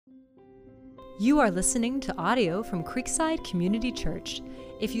You are listening to audio from Creekside Community Church.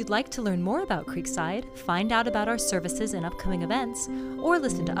 If you'd like to learn more about Creekside, find out about our services and upcoming events, or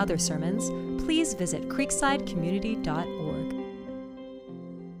listen to other sermons, please visit creeksidecommunity.org.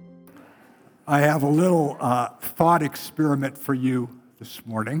 I have a little thought experiment for you this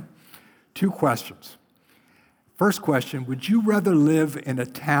morning. 2 questions. First question, would you rather live in a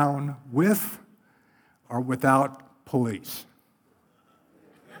town with or without police?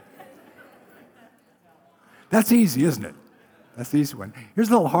 That's easy, isn't it? That's the easy one. Here's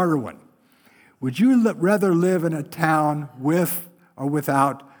a little harder one. Would you rather live in a town with or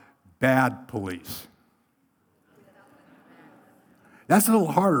without bad police? That's a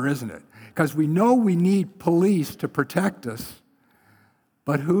little harder, isn't it? Because we know we need police to protect us,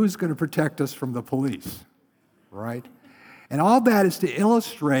 but who's going to protect us from the police, right? And all that is to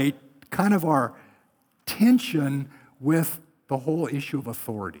illustrate kind of our tension with the whole issue of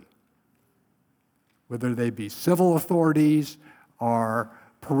authority, whether they be civil authorities or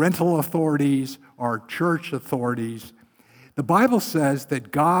parental authorities or church authorities. The Bible says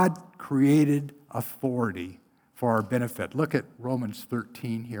that God created authority for our benefit. Look at Romans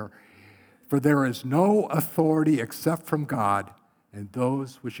 13 here. For there is no authority except from God, and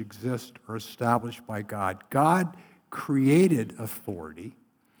those which exist are established by God. God created authority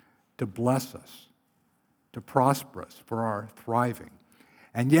to bless us, to prosper us, for our thriving.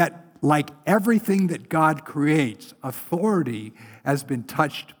 And yet, like everything that God creates, authority has been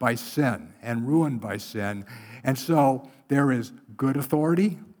touched by sin and ruined by sin. And so there is good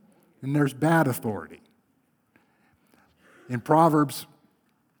authority and there's bad authority. In Proverbs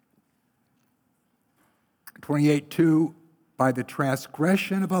 28:2, by the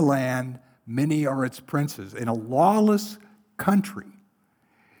transgression of a land, many are its princes. In a lawless country,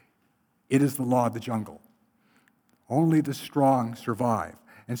 it is the law of the jungle. Only the strong survive.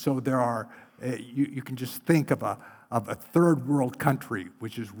 And so there are, you can just think of a third world country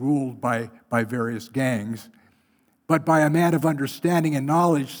which is ruled by various gangs, but by a man of understanding and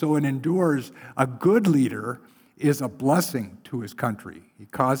knowledge, so it endures. A good leader is a blessing to his country. He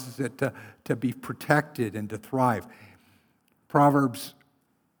causes it to be protected and to thrive. Proverbs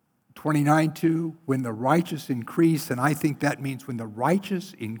 29:2, when the righteous increase, and I think that means when the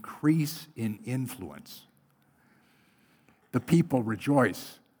righteous increase in influence, the people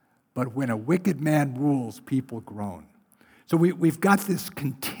rejoice. But when a wicked man rules, people groan. So we've got this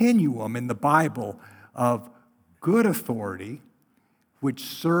continuum in the Bible of good authority, which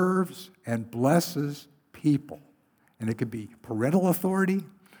serves and blesses people. And it could be parental authority,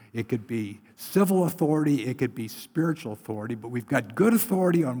 it could be civil authority, it could be spiritual authority, but we've got good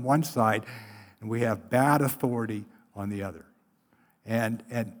authority on one side, and we have bad authority on the other. And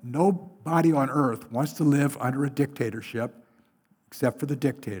nobody on earth wants to live under a dictatorship, except for the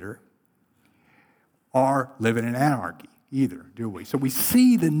dictator, or live in an anarchy either, do we? So we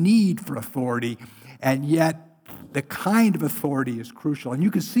see the need for authority, and yet the kind of authority is crucial. And you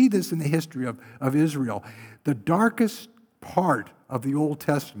can see this in the history of Israel. The darkest part of the Old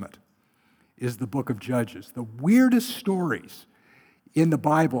Testament is the book of Judges. The weirdest stories in the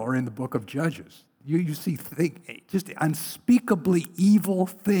Bible are in the book of Judges. You see just unspeakably evil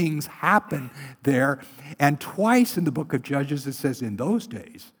things happen there. And twice in the book of Judges it says, in those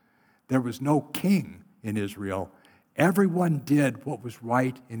days, there was no king in Israel. Everyone did what was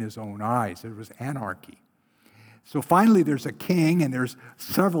right in his own eyes. There was anarchy. So finally there's a king, and there's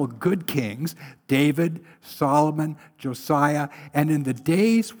several good kings, David, Solomon, Josiah. And in the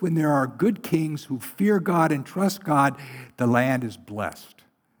days when there are good kings who fear God and trust God, the land is blessed.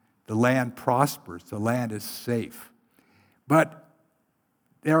 The land prospers. The land is safe. But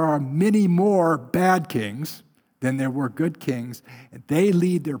there are many more bad kings than there were good kings. They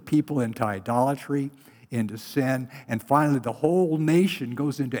lead their people into idolatry, into sin, and finally the whole nation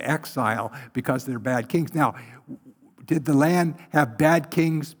goes into exile because they're bad kings. Now, did the land have bad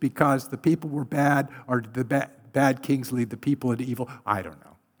kings because the people were bad, or did the bad kings lead the people into evil? I don't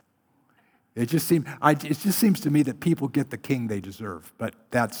know. It just seems to me that people get the king they deserve, but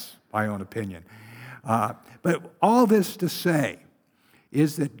that's my own opinion. But all this to say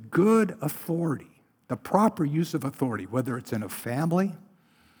is that good authority, the proper use of authority, whether it's in a family,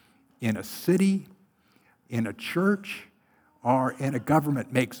 in a city, in a church, or in a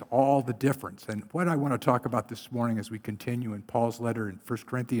government, makes all the difference. And what I want to talk about this morning as we continue in Paul's letter in 1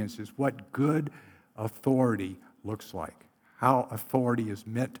 Corinthians is what good authority looks like, how authority is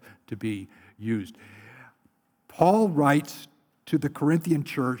meant to be used. Paul writes to the Corinthian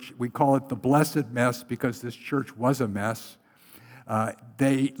church. We call it the blessed mess because this church was a mess.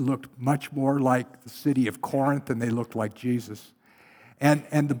 They looked much more like the city of Corinth than they looked like Jesus.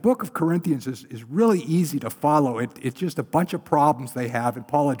 And the book of Corinthians is really easy to follow. It's just a bunch of problems they have, and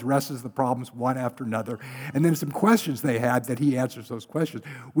Paul addresses the problems one after another. And then some questions they had that he answers those questions.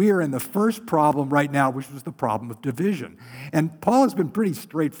 We are in the first problem right now, which was the problem of division. And Paul has been pretty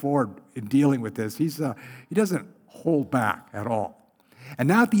straightforward in dealing with this. He doesn't hold back at all. And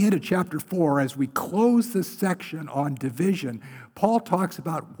now at the end of chapter 4, as we close this section on division, Paul talks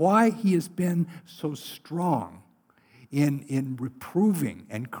about why he has been so strong in reproving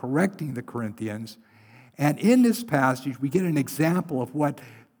and correcting the Corinthians. And in this passage, we get an example of what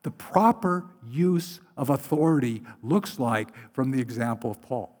the proper use of authority looks like from the example of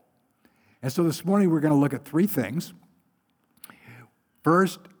Paul. And so this morning, we're going to look at three things.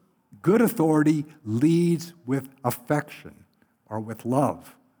 First, good authority leads with affection or with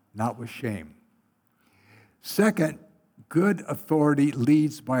love, not with shame. Second, good authority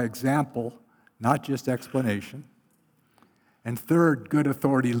leads by example, not just explanation. And third, good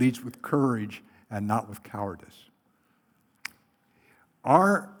authority leads with courage and not with cowardice.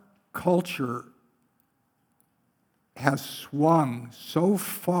 Our culture has swung so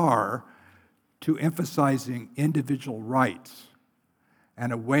far to emphasizing individual rights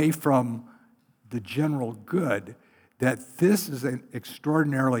and away from the general good that this is an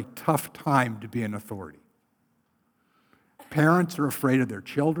extraordinarily tough time to be an authority. Parents are afraid of their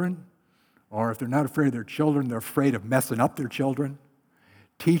children. Or if they're not afraid of their children, they're afraid of messing up their children.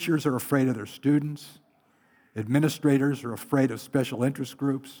 Teachers are afraid of their students. Administrators are afraid of special interest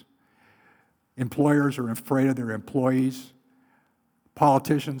groups. Employers are afraid of their employees.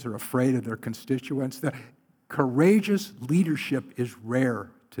 Politicians are afraid of their constituents. The courageous leadership is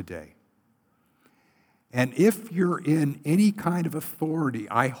rare today. And if you're in any kind of authority,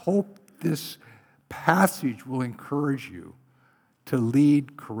 I hope this passage will encourage you to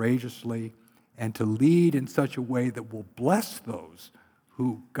lead courageously and to lead in such a way that will bless those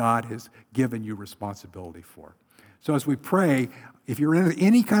who God has given you responsibility for. So as we pray, if you're in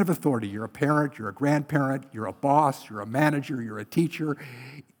any kind of authority, you're a parent, you're a grandparent, you're a boss, you're a manager, you're a teacher,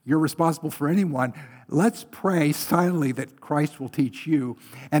 you're responsible for anyone, let's pray silently that Christ will teach you.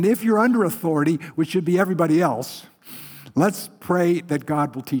 And if you're under authority, which should be everybody else, let's pray that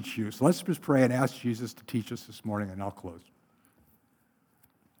God will teach you. So let's just pray and ask Jesus to teach us this morning, and I'll close.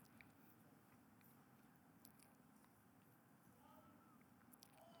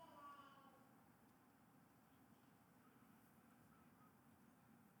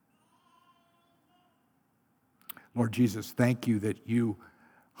 Lord Jesus, thank you that you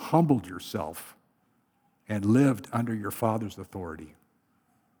humbled yourself and lived under your Father's authority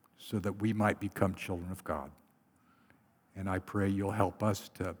so that we might become children of God. And I pray you'll help us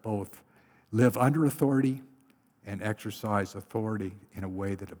to both live under authority and exercise authority in a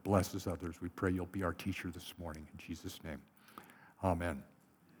way that it blesses others. We pray you'll be our teacher this morning. In Jesus' name, amen.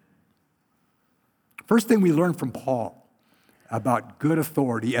 First thing we learn from Paul about good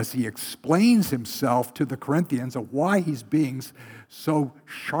authority as he explains himself to the Corinthians of why he's being so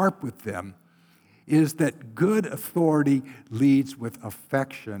sharp with them is that good authority leads with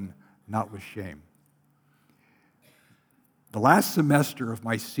affection, not with shame. The last semester of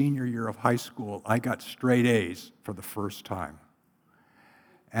my senior year of high school, I got straight A's for the first time.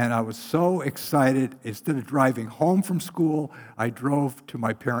 And I was so excited, instead of driving home from school, I drove to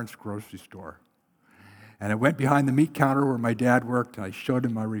my parents' grocery store. And I went behind the meat counter where my dad worked, and I showed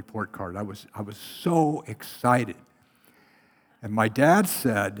him my report card. I was so excited. And my dad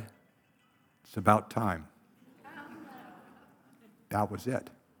said, "It's about time." That was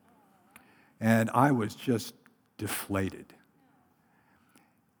it. And I was just deflated.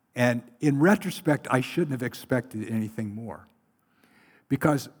 And in retrospect, I shouldn't have expected anything more,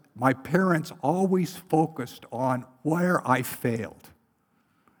 because my parents always focused on where I failed,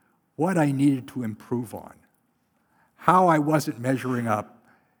 what I needed to improve on, how I wasn't measuring up,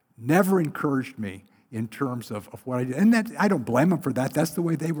 never encouraged me in terms of what I did. And that, I don't blame them for that. That's the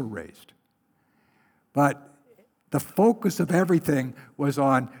way they were raised. But the focus of everything was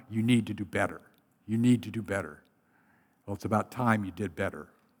on, you need to do better. You need to do better. Well, it's about time you did better.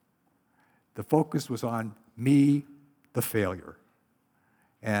 The focus was on me, the failure,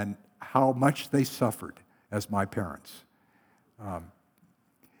 and how much they suffered as my parents.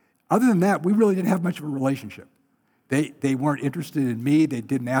 Other than that, we really didn't have much of a relationship. They weren't interested in me. They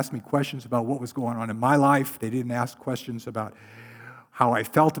didn't ask me questions about what was going on in my life. They didn't ask questions about how I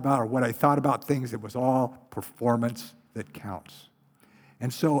felt about or what I thought about things. It was all performance that counts.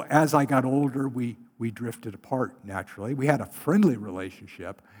 And so as I got older, we drifted apart naturally. We had a friendly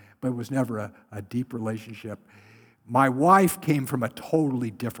relationship, but it was never a deep relationship. My wife came from a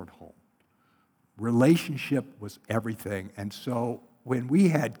totally different home. Relationship was everything, and so when we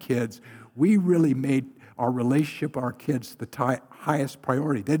had kids, we really made our relationship with our kids the highest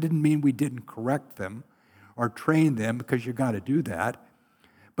priority. That didn't mean we didn't correct them or train them, because you got to do that.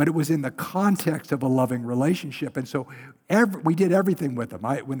 But it was in the context of a loving relationship. And so we did everything with them.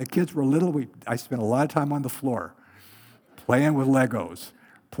 When the kids were little, I spent a lot of time on the floor playing with Legos,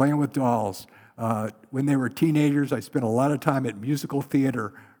 playing with dolls. When they were teenagers, I spent a lot of time at musical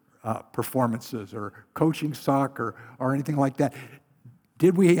theater performances or coaching soccer or anything like that.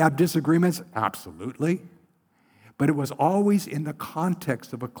 Did we have disagreements? Absolutely. But it was always in the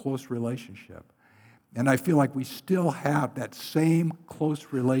context of a close relationship. And I feel like we still have that same close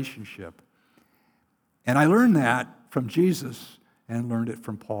relationship. And I learned that from Jesus and learned it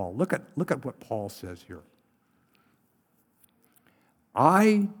from Paul. Look at what Paul says here.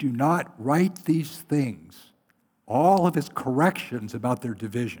 I do not write these things, all of his corrections about their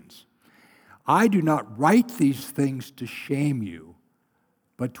divisions. I do not write these things to shame you,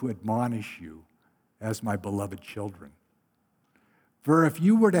 but to admonish you as my beloved children. For if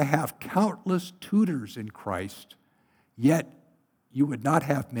you were to have countless tutors in Christ, yet you would not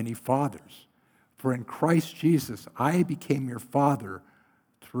have many fathers. For in Christ Jesus, I became your father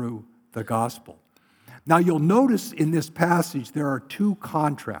through the gospel. Now you'll notice in this passage there are two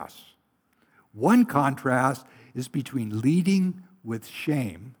contrasts. One contrast is between leading with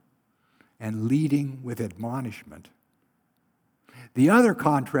shame and leading with admonishment. The other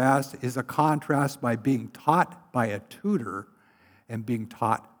contrast is a contrast by being taught by a tutor and being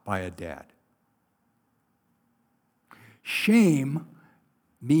taught by a dad. Shame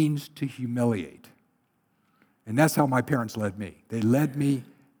means to humiliate. And that's how my parents led me. They led me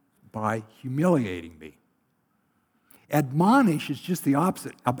by humiliating me. Admonish is just the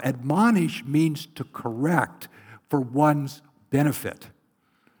opposite. Admonish means to correct for one's benefit.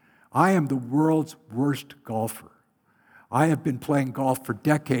 I am the world's worst golfer. I have been playing golf for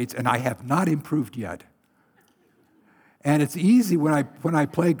decades, and I have not improved yet. And it's easy when I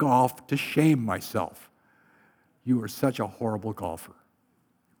play golf to shame myself. You are such a horrible golfer.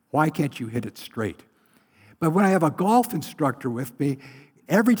 Why can't you hit it straight? But when I have a golf instructor with me,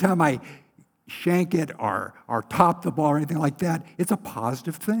 every time I shank it or top the ball or anything like that, it's a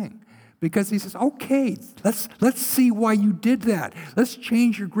positive thing. Because he says, okay, let's see why you did that. Let's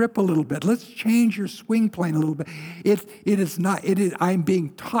change your grip a little bit. Let's change your swing plane a little bit. I'm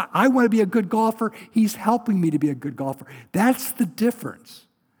being taught. I want to be a good golfer. He's helping me to be a good golfer. That's the difference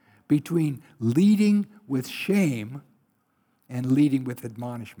between leading with shame and leading with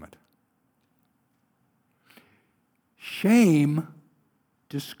admonishment. Shame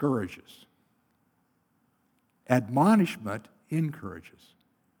discourages. Admonishment encourages.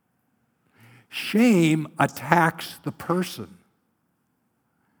 Shame attacks the person.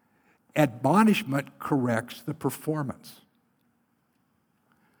 Admonishment corrects the performance.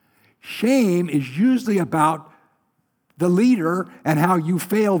 Shame is usually about the leader and how you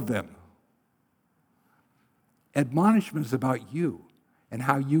failed them. Admonishment is about you and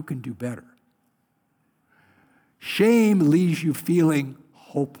how you can do better. Shame leaves you feeling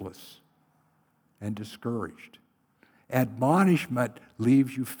hopeless and discouraged. Admonishment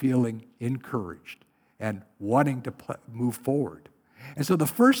leaves you feeling encouraged and wanting to move forward. And so the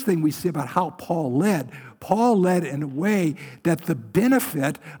first thing we see about how Paul led in a way that the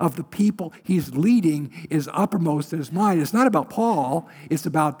benefit of the people he's leading is uppermost in his mind. It's not about Paul, it's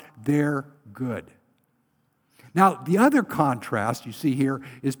about their good. Now, the other contrast you see here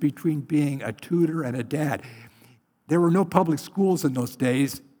is between being a tutor and a dad. There were no public schools in those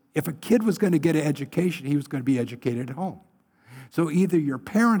days. If a kid was going to get an education, he was going to be educated at home. So either your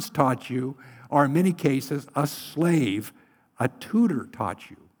parents taught you, or in many cases, a slave, a tutor taught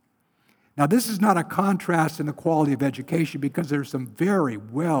you. Now, this is not a contrast in the quality of education because there's some very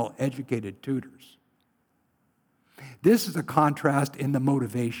well-educated tutors. This is a contrast in the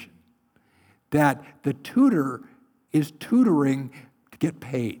motivation, that the tutor is tutoring to get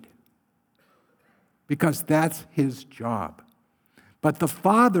paid because that's his job. But the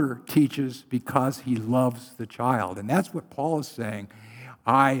father teaches because he loves the child. And that's what Paul is saying.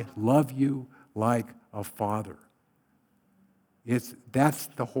 I love you like a father. That's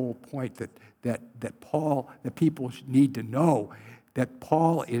the whole point that people need to know, that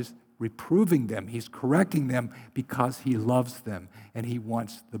Paul is reproving them. He's correcting them because he loves them and he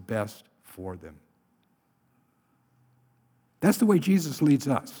wants the best for them. That's the way Jesus leads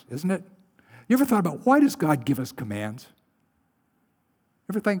us, isn't it? You ever thought about why does God give us commands?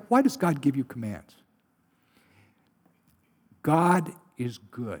 Ever think, why does God give you commands? God is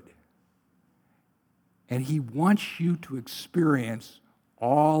good. And he wants you to experience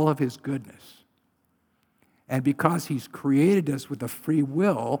all of his goodness. And because he's created us with a free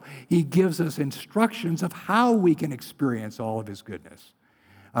will, he gives us instructions of how we can experience all of his goodness.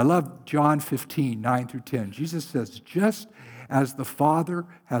 I love John 15, 9 through 10. Jesus says, just as the Father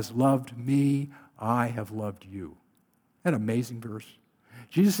has loved me, I have loved you. That amazing verse.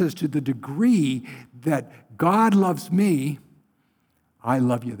 Jesus says, to the degree that God loves me, I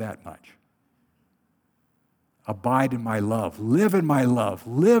love you that much. Abide in my love. Live in my love.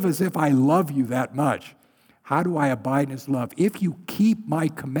 Live as if I love you that much. How do I abide in his love? If you keep my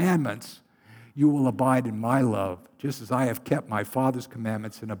commandments, you will abide in my love, just as I have kept my Father's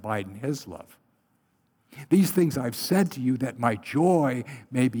commandments and abide in his love. These things I've said to you that my joy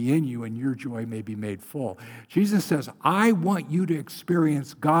may be in you and your joy may be made full. Jesus says, I want you to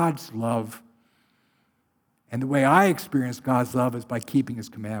experience God's love, and the way I experience God's love is by keeping his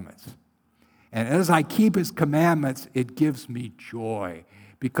commandments. And as I keep his commandments, it gives me joy,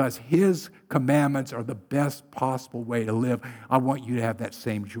 because his commandments are the best possible way to live. I want you to have that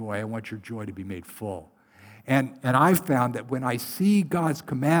same joy. I want your joy to be made full. And I've found that when I see God's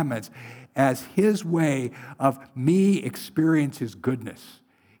commandments as his way of me experience his goodness,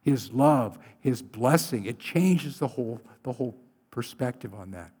 his love, his blessing, it changes the whole perspective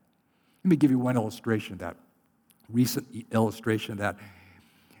on that. Let me give you one illustration of that, recent illustration of that.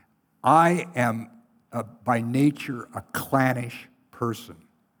 I am by nature a clannish person.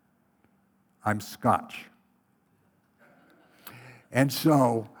 I'm Scotch. And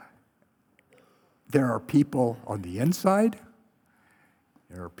so there are people on the inside,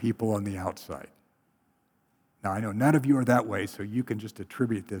 there are people on the outside. Now, I know none of you are that way, so you can just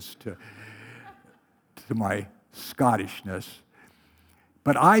attribute this to my Scottishness.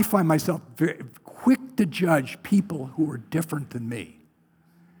 But I find myself very quick to judge people who are different than me,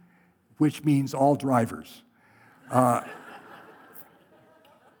 which means all drivers.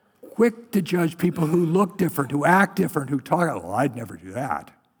 Quick to judge people who look different, who act different, who talk, well, I'd never do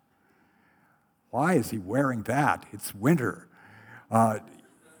that. Why is he wearing that? It's winter. I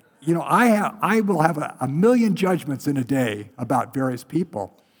will have a million judgments in a day about various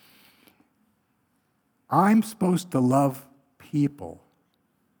people. I'm supposed to love people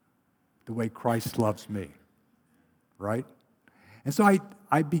the way Christ loves me, right? And so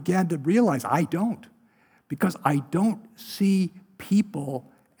I began to realize I don't, because I don't see people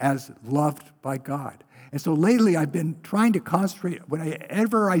as loved by God. And so lately I've been trying to concentrate,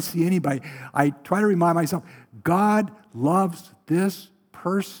 whenever I see anybody, I try to remind myself, God loves this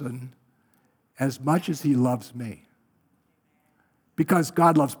person as much as he loves me. Because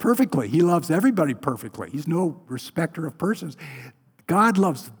God loves perfectly. He loves everybody perfectly. He's no respecter of persons. God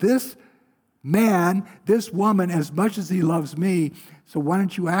loves this man, this woman, as much as he loves me, so why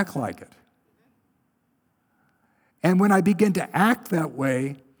don't you act like it? And when I begin to act that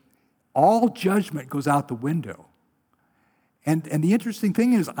way, all judgment goes out the window. And the interesting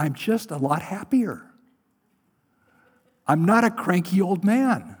thing is, I'm just a lot happier. I'm not a cranky old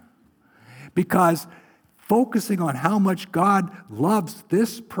man, because focusing on how much God loves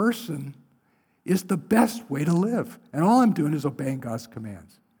this person is the best way to live. And all I'm doing is obeying God's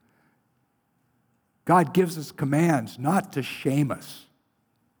commands. God gives us commands not to shame us.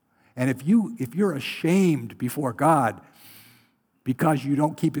 And if you're ashamed before God because you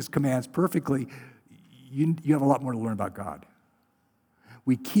don't keep his commands perfectly, you have a lot more to learn about God.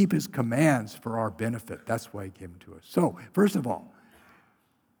 We keep his commands for our benefit. That's why he gave them to us. So, first of all,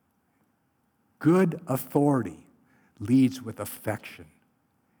 good authority leads with affection.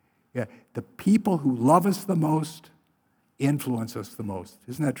 Yeah, the people who love us the most influence us the most.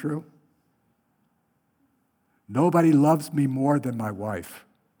 Isn't that true? Nobody loves me more than my wife.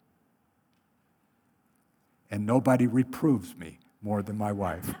 And nobody reproves me more than my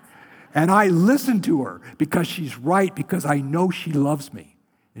wife. And I listen to her because she's right, because I know she loves me.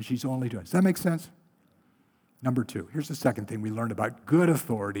 And she's only doing it. Does that make sense? Number two, here's the second thing we learned about good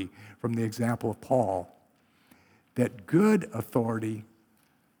authority from the example of Paul. That good authority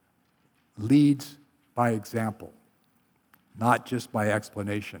leads by example, not just by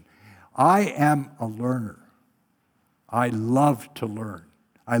explanation. I am a learner. I love to learn.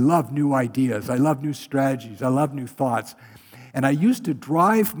 I love new ideas. I love new strategies. I love new thoughts. And I used to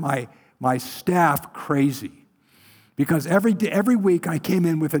drive my staff crazy because every week I came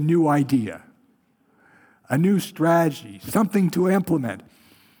in with a new idea, a new strategy, something to implement.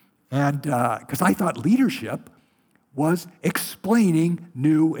 And because I thought leadership was explaining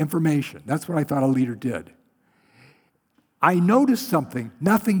new information. That's what I thought a leader did. I noticed something.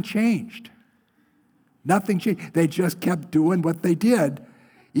 Nothing changed. Nothing changed. They just kept doing what they did,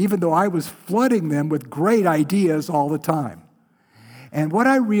 even though I was flooding them with great ideas all the time. And what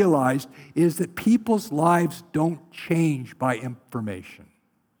I realized is that people's lives don't change by information.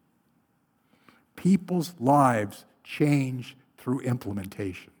 People's lives change through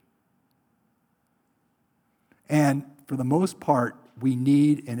implementation. And for the most part, we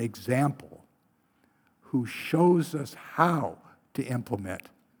need an example who shows us how to implement.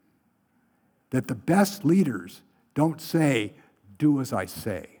 That the best leaders don't say, do as I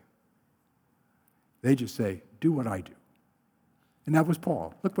say. They just say, do what I do. And that was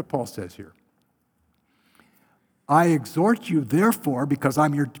Paul. Look what Paul says here. I exhort you, therefore, because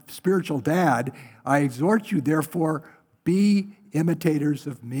I'm your spiritual dad, I exhort you, therefore, be imitators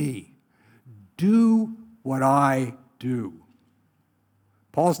of me. Do what I do.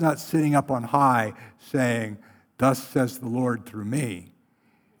 Paul's not sitting up on high saying, thus says the Lord through me.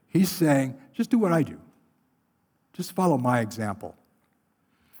 He's saying, just do what I do. Just follow my example.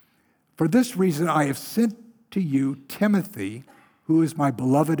 For this reason, I have sent to you Timothy, who is my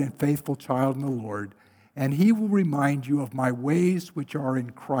beloved and faithful child in the Lord, and he will remind you of my ways which are in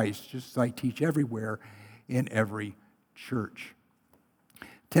Christ, just as I teach everywhere in every church.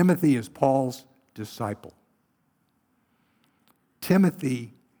 Timothy is Paul's disciple.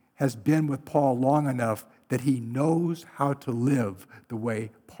 Timothy has been with Paul long enough that he knows how to live the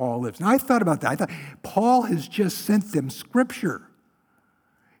way Paul lives. Now, I thought about that. I thought, Paul has just sent them Scripture.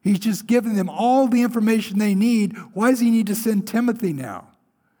 He's just given them all the information they need. Why does he need to send Timothy now?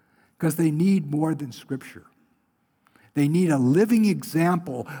 Because they need more than Scripture. They need a living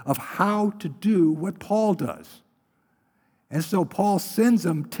example of how to do what Paul does. And so Paul sends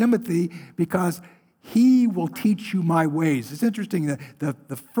them Timothy because he will teach you my ways. It's interesting that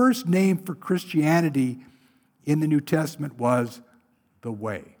the first name for Christianity in the New Testament was the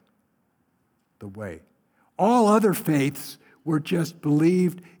way. The way. All other faiths were just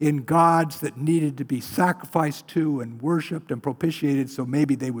believed in gods that needed to be sacrificed to and worshiped and propitiated so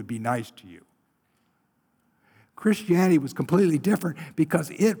maybe they would be nice to you. Christianity was completely different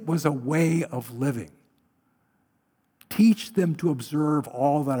because it was a way of living. Teach them to observe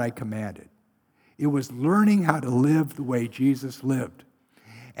all that I commanded. It was learning how to live the way Jesus lived.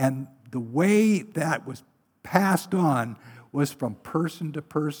 And the way that was passed on was from person to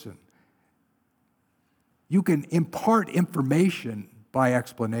person. You can impart information by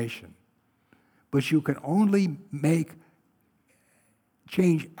explanation, but you can only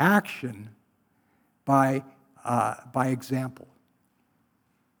change action by example.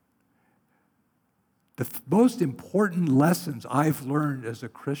 The most important lessons I've learned as a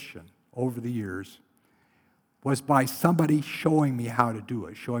Christian over the years was by somebody showing me how to do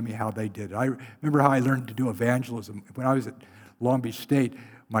it, showing me how they did it. I remember how I learned to do evangelism. When I was at Long Beach State,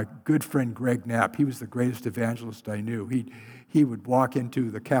 my good friend Greg Knapp, he was the greatest evangelist I knew. He would walk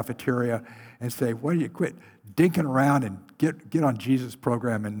into the cafeteria and say, why don't you quit dinking around and get on Jesus'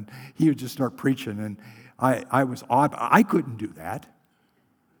 program? And he would just start preaching. And I was odd. I couldn't do that.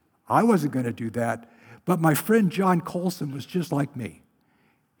 I wasn't going to do that. But my friend John Colson was just like me.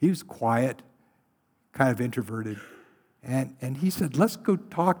 He was quiet, kind of introverted. And he said, let's go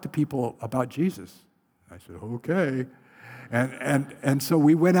talk to people about Jesus. I said, okay. And so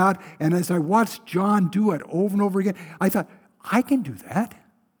we went out, and as I watched John do it over and over again, I thought, I can do that.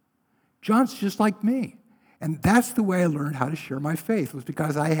 John's just like me. And that's the way I learned how to share my faith, was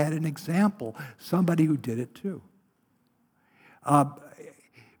because I had an example, somebody who did it too. The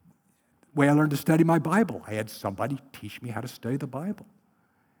way I learned to study my Bible, I had somebody teach me how to study the Bible.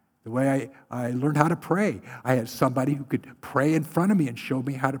 The way I learned how to pray, I had somebody who could pray in front of me and show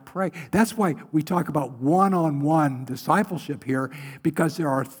me how to pray. That's why we talk about one-on-one discipleship here, because there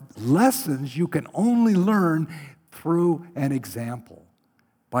are lessons you can only learn through an example,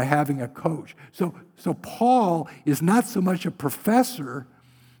 by having a coach. So Paul is not so much a professor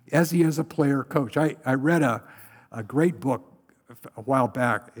as he is a player coach. I read a great book a while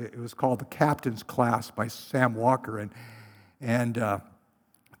back. It was called The Captain's Class by Sam Walker, and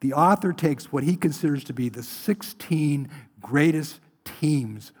the author takes what he considers to be the 16 greatest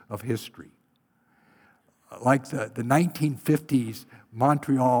teams of history, like the 1950s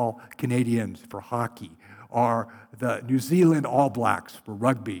Montreal Canadiens for hockey, or the New Zealand All Blacks for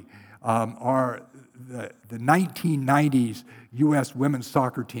rugby, or the 1990s U.S. women's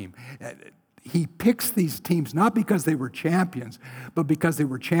soccer team. He picks these teams not because they were champions, but because they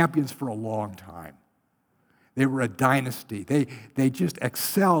were champions for a long time. They were a dynasty. They just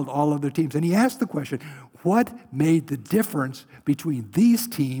excelled all other teams. And he asked the question, what made the difference between these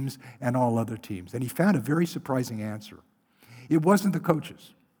teams and all other teams? And he found a very surprising answer. It wasn't the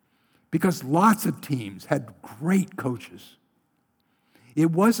coaches, because lots of teams had great coaches.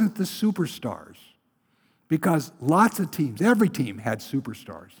 It wasn't the superstars, because lots of teams, every team had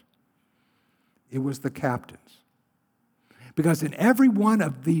superstars. It was the captains. Because in every one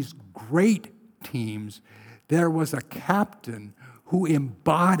of these great teams, there was a captain who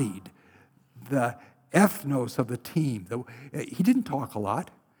embodied the ethnos of the team. He didn't talk a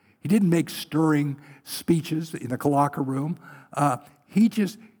lot. He didn't make stirring speeches in the locker room. He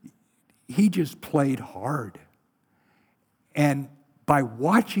just played hard. And by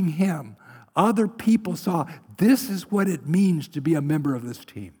watching him, other people saw this is what it means to be a member of this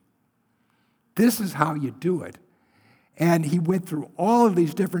team. This is how you do it. And he went through all of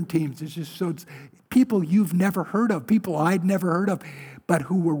these different teams. It's just so people you've never heard of, people I'd never heard of, but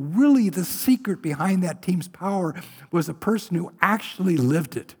who were really the secret behind that team's power was a person who actually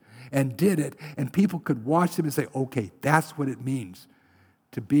lived it and did it, and people could watch them and say, okay, that's what it means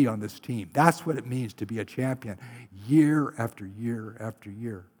to be on this team. That's what it means to be a champion year after year after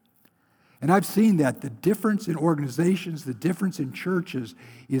year. And I've seen that the difference in organizations, the difference in churches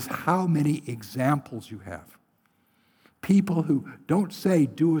is how many examples you have. People who don't say,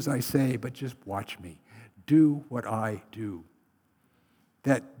 do as I say, but just watch me. Do what I do.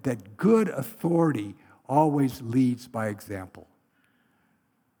 That good authority always leads by example.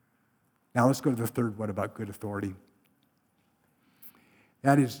 Now let's go to the third one about good authority.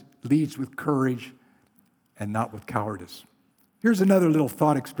 That is, leads with courage and not with cowardice. Here's another little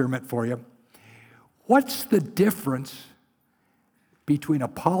thought experiment for you. What's the difference between a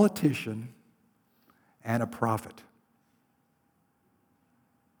politician and a prophet?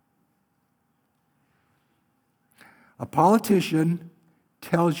 A politician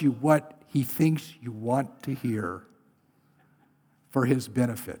tells you what he thinks you want to hear for his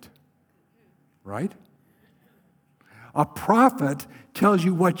benefit, right? A prophet tells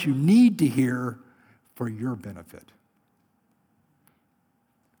you what you need to hear for your benefit.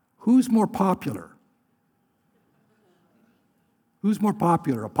 Who's more popular? Who's more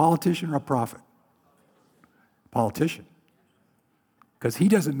popular, a politician or a prophet? Politician. Because he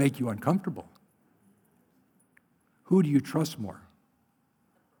doesn't make you uncomfortable. Who do you trust more?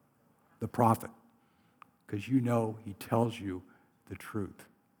 The prophet. Because you know he tells you the truth.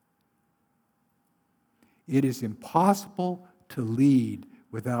 It is impossible to lead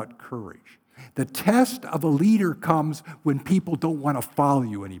without courage. The test of a leader comes when people don't want to follow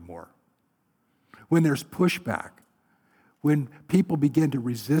you anymore, when there's pushback, when people begin to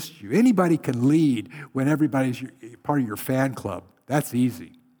resist you. Anybody can lead when everybody's part of your fan club. That's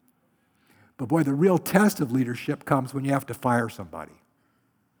easy. But boy, the real test of leadership comes when you have to fire somebody,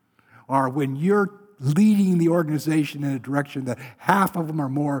 or when you're leading the organization in a direction that half of them or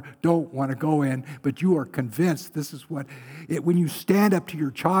more don't want to go in, but you are convinced this is when you stand up to your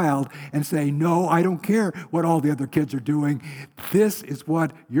child and say, no, I don't care what all the other kids are doing, this is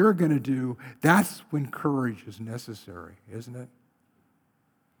what you're going to do, that's when courage is necessary, isn't it?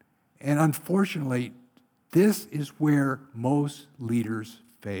 And unfortunately, this is where most leaders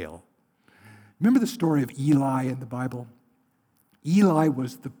fail. Remember the story of Eli in the Bible? Eli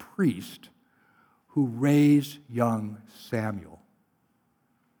was the priest who raised young Samuel.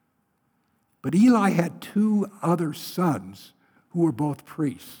 But Eli had two other sons who were both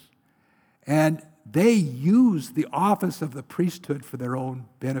priests, and they used the office of the priesthood for their own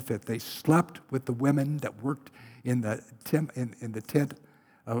benefit. They slept with the women that worked in the tent,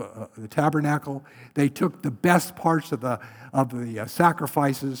 the tabernacle. They took the best parts of the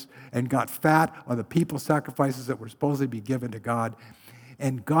sacrifices and got fat on the people's sacrifices that were supposed to be given to God.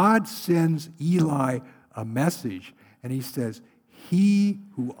 And God sends Eli a message, and he says, he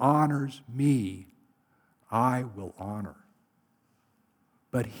who honors me, I will honor.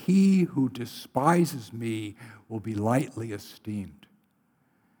 But he who despises me will be lightly esteemed.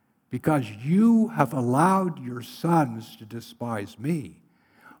 Because you have allowed your sons to despise me,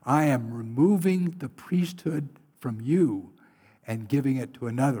 I am removing the priesthood from you and giving it to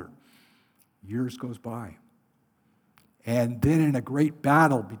another. Years goes by. And then in a great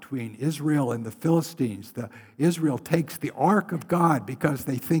battle between Israel and the Philistines, Israel takes the ark of God because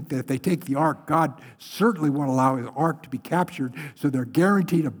they think that if they take the ark, God certainly won't allow his ark to be captured, so they're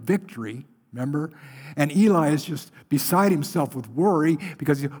guaranteed a victory, remember? And Eli is just beside himself with worry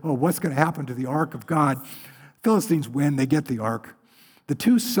because, what's going to happen to the ark of God? Philistines win, they get the ark. The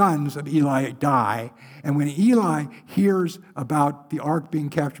two sons of Eli die, and when Eli hears about the ark being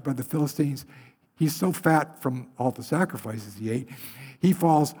captured by the Philistines, he's so fat from all the sacrifices he ate, he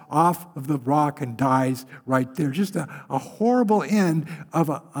falls off of the rock and dies right there. Just a horrible end of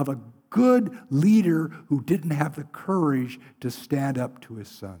a good leader who didn't have the courage to stand up to his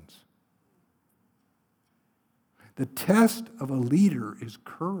sons. The test of a leader is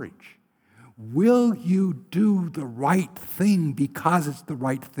courage. Will you do the right thing because it's the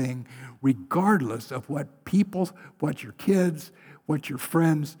right thing, regardless of what people, what your kids, what your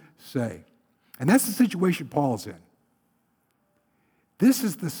friends say? And that's the situation Paul's in. This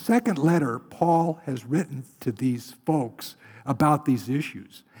is the second letter Paul has written to these folks about these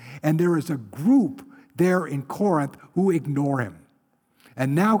issues. And there is a group there in Corinth who ignore him.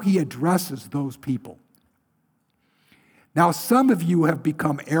 And now he addresses those people. Now, some of you have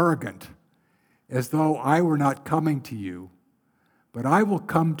become arrogant, as though I were not coming to you, but I will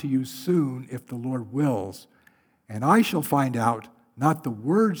come to you soon if the Lord wills, and I shall find out not the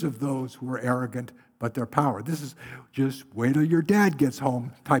words of those who are arrogant, but their power. This is just wait till your dad gets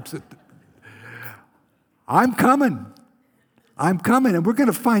home types of. I'm coming, and we're going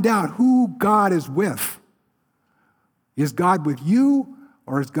to find out who God is with. Is God with you,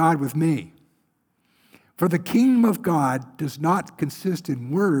 or is God with me? For the kingdom of God does not consist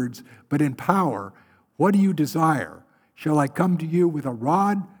in words, but in power. What do you desire? Shall I come to you with a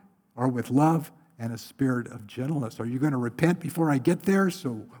rod, or with love and a spirit of gentleness? Are you going to repent before I get there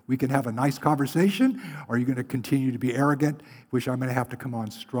so we can have a nice conversation? Or are you going to continue to be arrogant, which I'm going to have to come on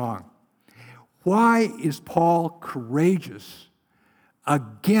strong? Why is Paul courageous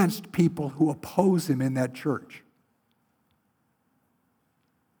against people who oppose him in that church?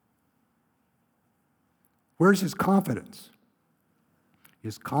 Where's his confidence?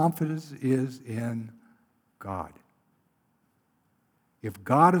 His confidence is in God. If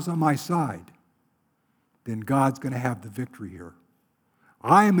God is on my side, then God's going to have the victory here.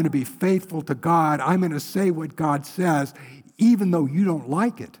 I am going to be faithful to God. I'm going to say what God says, even though you don't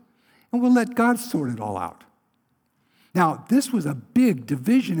like it. And we'll let God sort it all out. Now, this was a big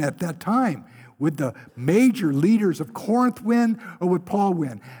division at that time. Would the major leaders of Corinth win, or would Paul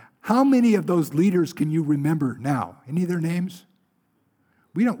win? How many of those leaders can you remember now? Any of their names?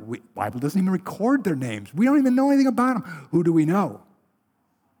 The Bible doesn't even record their names. We don't even know anything about them. Who do we know?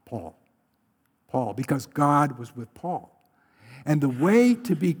 Paul, because God was with Paul. And the way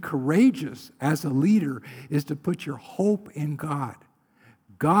to be courageous as a leader is to put your hope in God.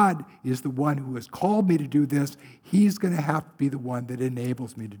 God is the one who has called me to do this. He's going to have to be the one that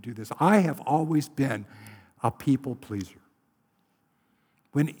enables me to do this. I have always been a people pleaser.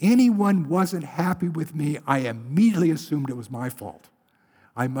 When anyone wasn't happy with me, I immediately assumed it was my fault.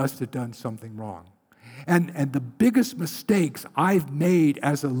 I must have done something wrong. And the biggest mistakes I've made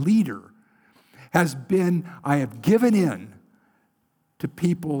as a leader has been I have given in to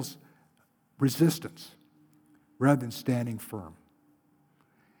people's resistance rather than standing firm.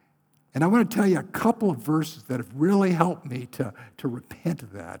 And I want to tell you a couple of verses that have really helped me to repent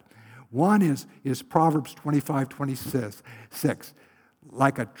of that. One is Proverbs 25:26.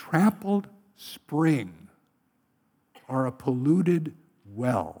 Like a trampled spring or a polluted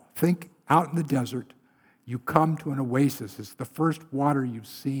well. Think out in the desert, you come to an oasis. It's the first water you've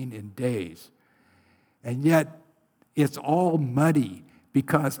seen in days. And yet, it's all muddy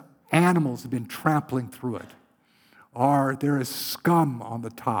because animals have been trampling through it. Or there is scum on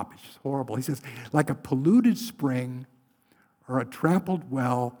the top. It's just horrible. He says, like a polluted spring or a trampled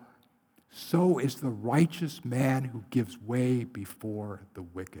well, so is the righteous man who gives way before the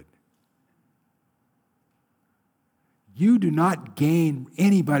wicked. You do not gain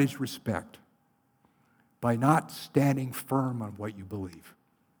anybody's respect by not standing firm on what you believe.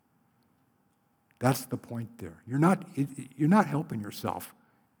 That's the point there. You're not helping yourself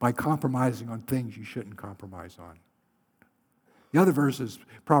by compromising on things you shouldn't compromise on. The other verse is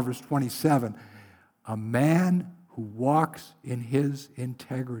Proverbs 27. A man who walks in his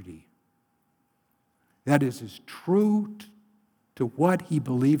integrity, that is true to what he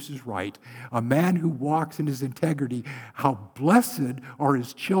believes is right. A man who walks in his integrity, how blessed are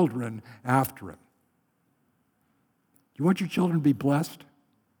his children after him. You want your children to be blessed?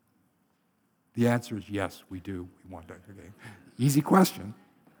 The answer is yes, we do. We want that. Okay. Easy question.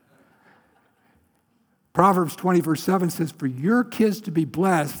 Proverbs 20, verse 7 says, for your kids to be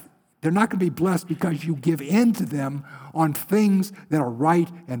blessed, they're not going to be blessed because you give in to them on things that are right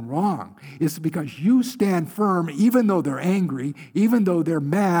and wrong. It's because you stand firm even though they're angry, even though they're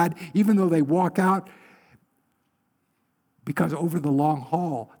mad, even though they walk out. Because over the long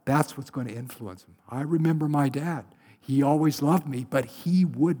haul, that's what's going to influence them. I remember my dad. He always loved me, but he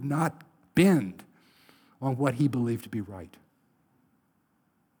would not bend on what he believed to be right.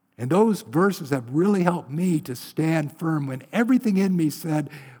 And those verses have really helped me to stand firm when everything in me said,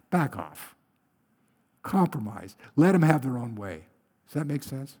 back off, compromise, let them have their own way. Does that make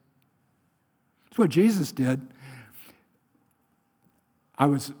sense? That's what Jesus did. I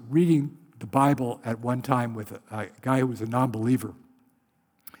was reading the Bible at one time with a guy who was a non-believer.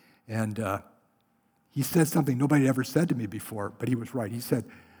 And he said something nobody had ever said to me before, but he was right. He said,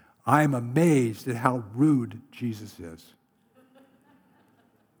 I'm amazed at how rude Jesus is.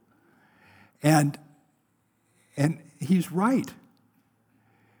 And he's right.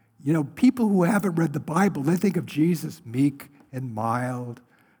 You know, people who haven't read the Bible, they think of Jesus meek and mild,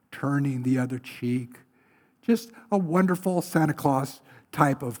 turning the other cheek, just a wonderful Santa Claus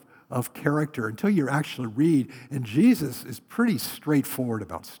type of character until you actually read. And Jesus is pretty straightforward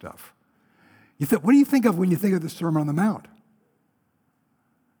about stuff. What do you think of when you think of the Sermon on the Mount?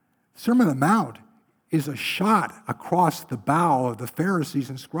 The Sermon on the Mount is a shot across the bow of the Pharisees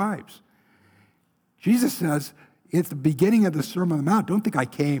and scribes. Jesus says, at the beginning of the Sermon on the Mount, don't think I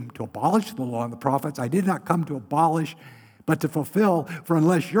came to abolish the law and the prophets. I did not come to abolish, but to fulfill. For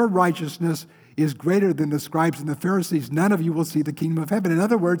unless your righteousness is greater than the scribes and the Pharisees, none of you will see the kingdom of heaven. In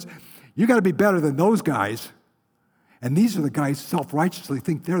other words, you got to be better than those guys. And these are the guys self-righteously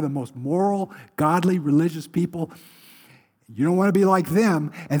think they're the most moral, godly, religious people. You don't want to be like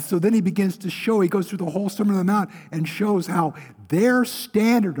them. And so then he begins to show, he goes through the whole Sermon on the Mount and shows how their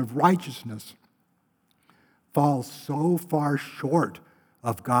standard of righteousness falls so far short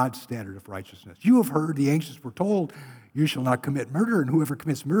of God's standard of righteousness. You have heard the ancients were told, you shall not commit murder, and whoever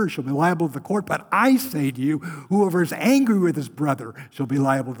commits murder shall be liable to the court. But I say to you, whoever is angry with his brother shall be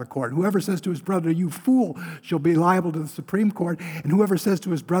liable to the court. And whoever says to his brother, you fool, shall be liable to the Supreme Court. And whoever says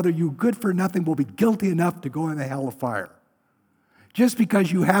to his brother, you good for nothing, will be guilty enough to go in the hell of fire. Just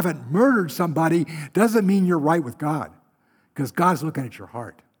because you haven't murdered somebody doesn't mean you're right with God, because God's looking at your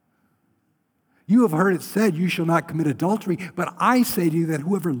heart. You have heard it said, you shall not commit adultery, but I say to you that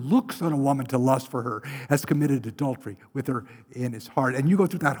whoever looks on a woman to lust for her has committed adultery with her in his heart. And you go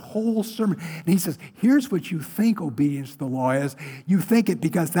through that whole sermon, and he says, here's what you think obedience to the law is. You think it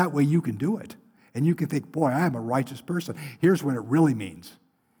because that way you can do it. And you can think, boy, I am a righteous person. Here's what it really means.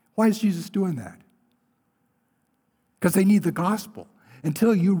 Why is Jesus doing that? Because they need the gospel.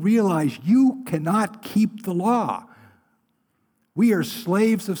 Until you realize you cannot keep the law. We are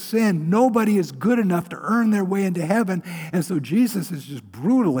slaves of sin. Nobody is good enough to earn their way into heaven. And so Jesus is just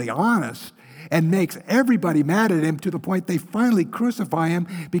brutally honest and makes everybody mad at him to the point they finally crucify him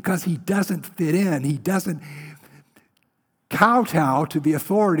because he doesn't fit in. He doesn't kowtow to the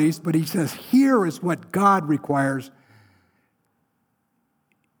authorities, but he says, here is what God requires.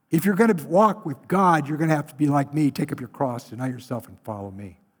 If you're going to walk with God, you're going to have to be like me. Take up your cross, deny yourself, and follow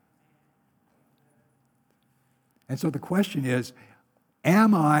me. And so the question is,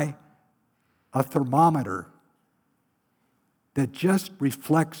 am I a thermometer that just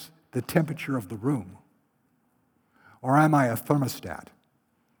reflects the temperature of the room? Or am I a thermostat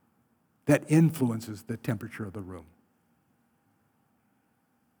that influences the temperature of the room?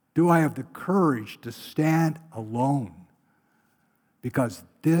 Do I have the courage to stand alone? Because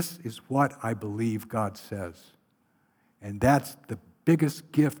this is what I believe God says. And that's the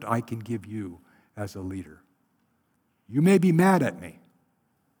biggest gift I can give you as a leader. You may be mad at me.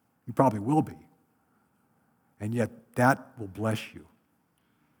 You probably will be. And yet that will bless you.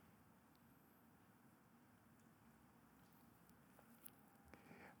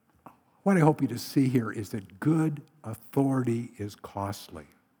 What I hope you to see here is that good authority is costly.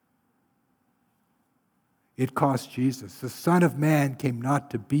 It cost Jesus. The Son of Man came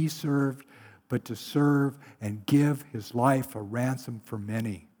not to be served, but to serve and give his life a ransom for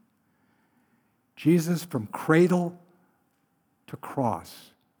many. Jesus, from cradle to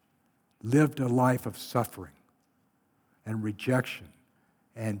cross, lived a life of suffering and rejection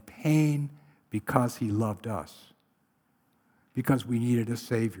and pain because he loved us, because we needed a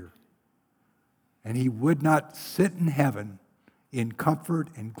Savior. And he would not sit in heaven in comfort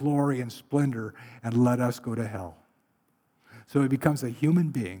and glory and splendor and let us go to hell. So he becomes a human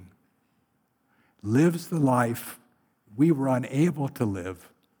being, lives the life we were unable to live,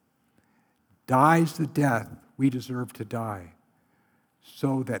 dies the death we deserve to die,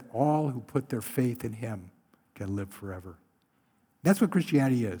 so that all who put their faith in him can live forever. That's what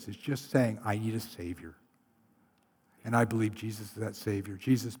Christianity is. It's just saying, I need a Savior. And I believe Jesus is that Savior.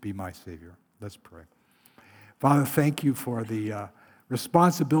 Jesus, be my Savior. Let's pray. Father, thank you for the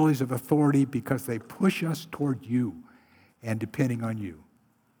responsibilities of authority because they push us toward you and depending on you.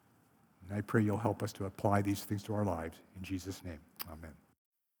 And I pray you'll help us to apply these things to our lives. In Jesus' name, amen.